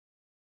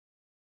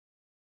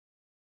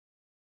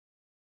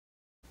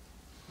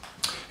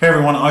Hey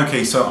everyone,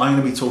 okay, so I'm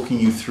going to be talking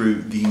you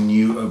through the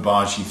new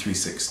Obagi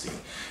 360.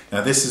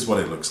 Now this is what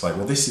it looks like.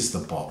 Well, this is the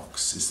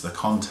box, it's the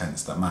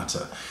contents that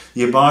matter.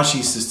 The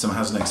Obagi system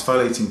has an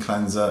exfoliating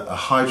cleanser, a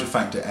Hydra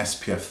Factor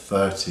SPF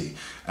 30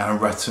 and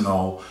a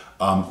retinol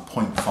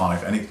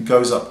 0.5, and it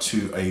goes up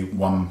to a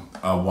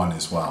 1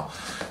 as well.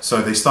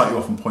 So they start you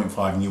off on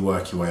 0.5 and you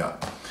work your way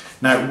up.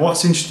 Now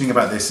what's interesting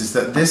about this is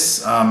that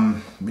this,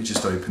 let me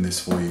just open this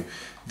for you.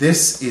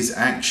 This is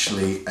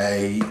actually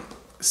a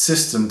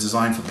system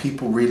designed for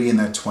people really in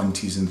their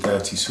 20s and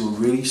 30s who are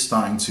really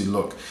starting to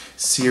look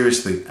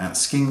seriously at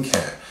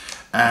skincare,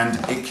 and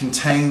it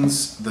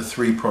contains the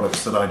three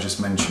products that I just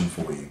mentioned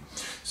for you.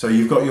 So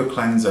you've got your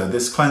cleanser.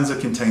 This cleanser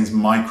contains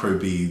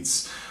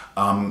microbeads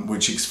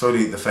which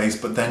exfoliate the face,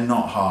 but they're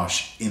not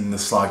harsh in the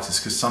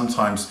slightest, because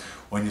sometimes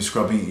when you're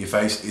scrubbing at your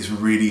face it's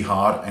really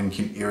hard and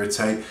can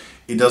irritate.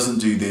 It doesn't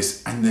do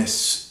this, and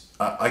this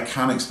I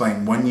can't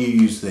explain. When you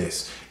use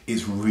this,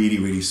 it's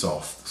really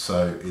soft,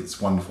 so it's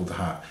wonderful to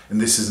have.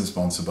 And this isn't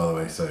sponsored, by the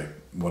way, so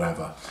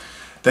whatever.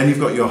 Then you've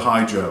got your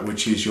Hydra,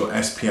 which is your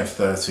SPF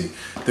 30.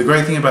 The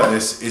great thing about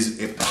this is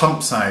it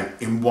pumps out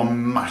in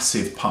one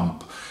massive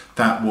pump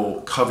that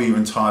will cover your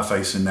entire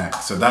face and neck,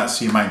 so that's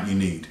the amount you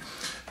need.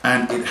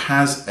 And it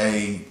has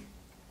a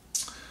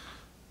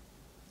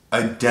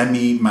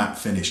demi matte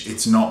finish.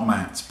 It's not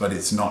matte, but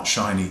it's not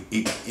shiny.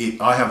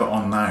 I have it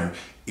on now.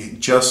 It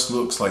just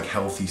looks like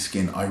healthy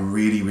skin. I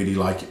really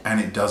like it,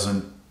 and it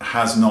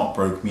has not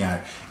broke me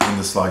out in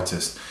the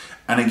slightest.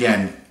 And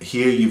again,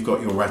 here you've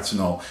got your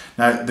retinol.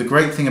 Now the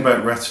great thing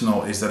about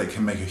retinol is that it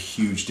can make a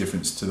huge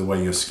difference to the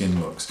way your skin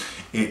looks.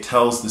 It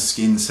tells the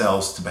skin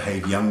cells to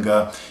behave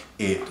younger,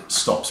 it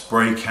stops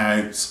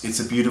breakouts, it's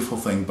a beautiful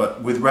thing.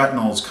 But with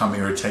retinols come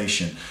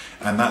irritation,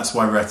 and that's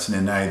why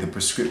Retin A, the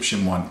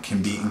prescription one,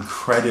 can be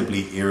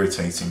incredibly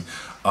irritating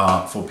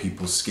for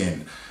people's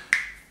skin.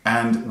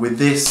 And with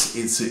this,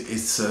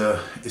 it's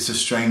a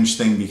strange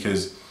thing,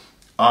 because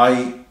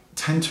I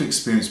tend to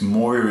experience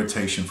more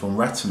irritation from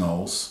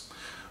retinols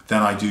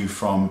than I do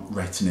from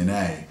Retin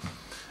A.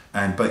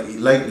 But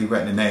lately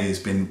Retin A has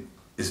been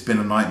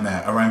a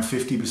nightmare. Around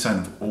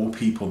 50% of all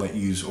people that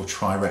use or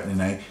try Retin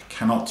A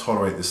cannot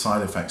tolerate the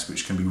side effects,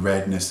 which can be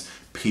redness,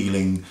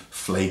 peeling,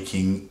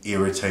 flaking,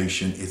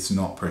 irritation. It's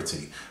not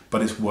pretty,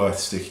 but it's worth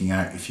sticking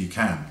out if you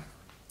can.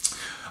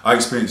 I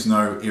experienced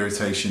no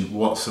irritation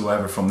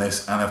whatsoever from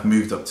this, and I've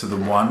moved up to the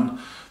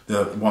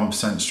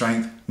 1%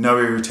 strength. No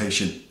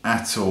irritation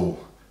at all.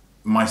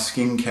 My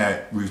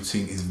skincare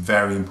routine is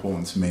very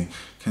important to me.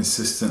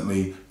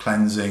 Consistently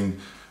cleansing,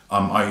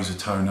 I use a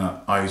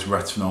toner, I use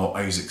retinol,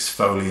 I use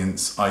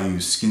exfoliants, I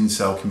use skin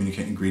cell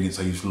communicating ingredients,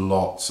 I use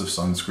lots of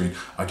sunscreen.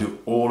 I do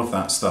all of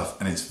that stuff,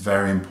 and it's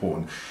very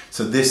important.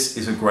 So this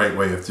is a great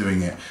way of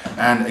doing it.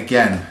 And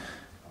again,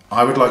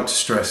 I would like to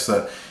stress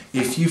that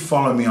if you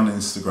follow me on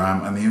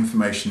Instagram, and the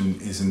information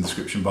is in the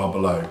description bar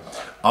below,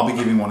 I'll be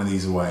giving one of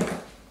these away.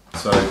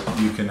 So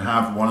you can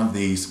have one of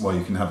these, well,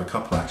 you can have a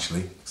couple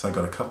actually, so I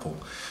got a couple.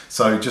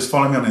 So just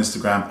follow me on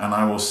Instagram, and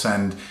I will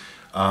send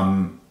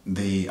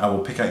I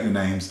will pick out your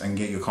names and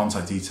get your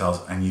contact details,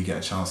 and you get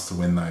a chance to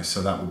win those.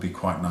 So that would be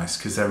quite nice,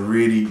 because they're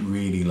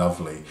really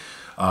lovely.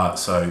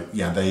 So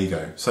yeah, there you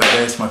go. So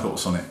there's my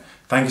thoughts on it.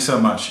 Thank you so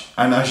much.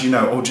 And as you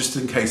know, just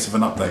in case of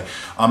an update,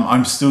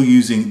 I'm still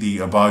using the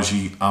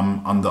Obagi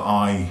under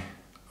eye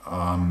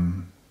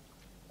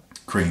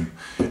cream,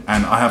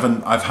 and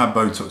I've had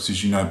Botox,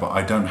 as you know, but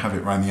I don't have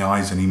it around the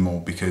eyes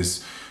anymore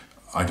because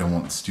I don't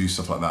want to do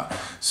stuff like that.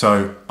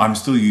 So I'm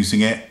still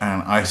using it,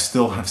 and I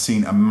still have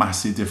seen a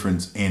massive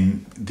difference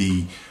in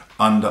the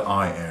under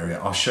eye area.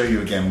 I'll show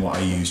you again what I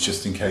use,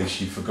 just in case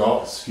you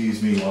forgot.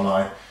 Excuse me while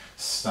I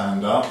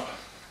stand up.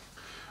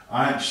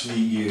 I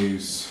actually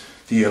use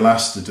the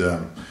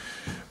Elastoderm,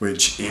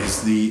 which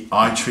is the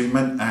eye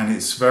treatment, and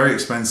it's very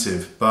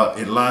expensive, but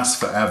it lasts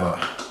forever.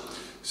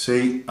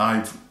 See,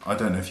 I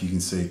don't know if you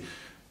can see,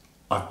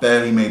 I've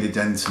barely made a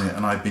dent in it,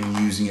 and I've been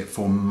using it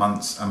for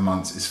months and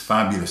months. It's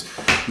fabulous.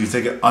 You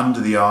take it under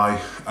the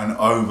eye and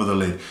over the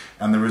lid,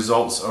 and the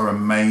results are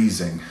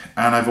amazing.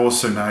 And I've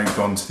also now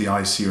gone to the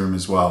eye serum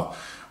as well,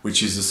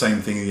 which is the same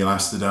thing as the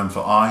Elastoderm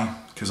for eye,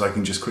 because I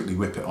can just quickly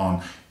whip it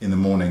on in the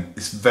morning.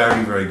 It's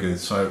very good.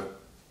 So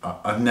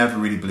I've never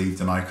really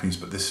believed in eye creams,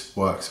 but this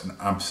works an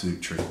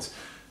absolute treat.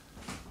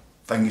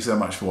 Thank you so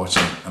much for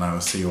watching, and I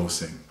will see you all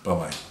soon. Bye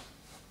bye.